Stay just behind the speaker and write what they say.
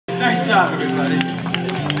Nice job, everybody.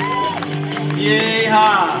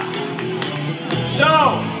 Yeehaw. So,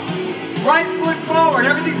 right foot forward.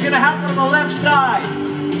 Everything's going to happen on the left side.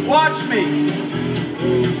 Watch me.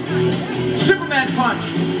 Superman punch.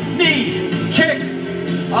 Knee. Kick.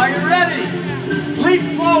 Are you ready? Leap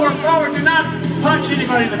forward, forward. Do not punch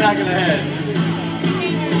anybody in the back of the head.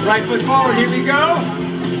 Right foot forward. Here we go.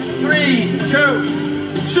 3,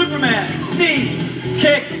 2. Superman. Knee.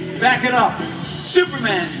 Kick. Back it up.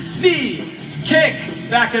 Superman. Knee. Kick.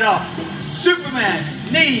 Back it up.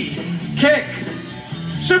 Superman. Knee. Kick.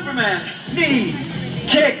 Superman. Knee.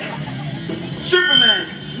 Kick. Superman.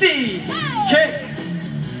 Knee. Kick.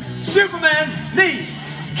 Superman. Knee.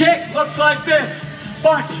 Kick. Looks like this.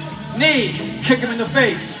 Punch. Knee. Kick him in the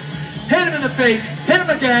face. Hit him in the face. Hit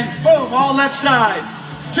him again. Boom. All left side.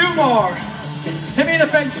 2 more. Hit me in the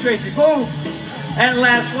face, Tracy. Boom. And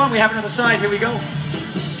last one. We have another side. Here we go.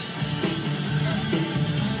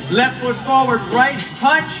 Left foot forward. Right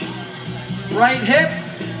punch. Right hip.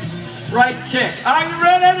 Right kick. Are you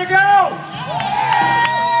ready to go?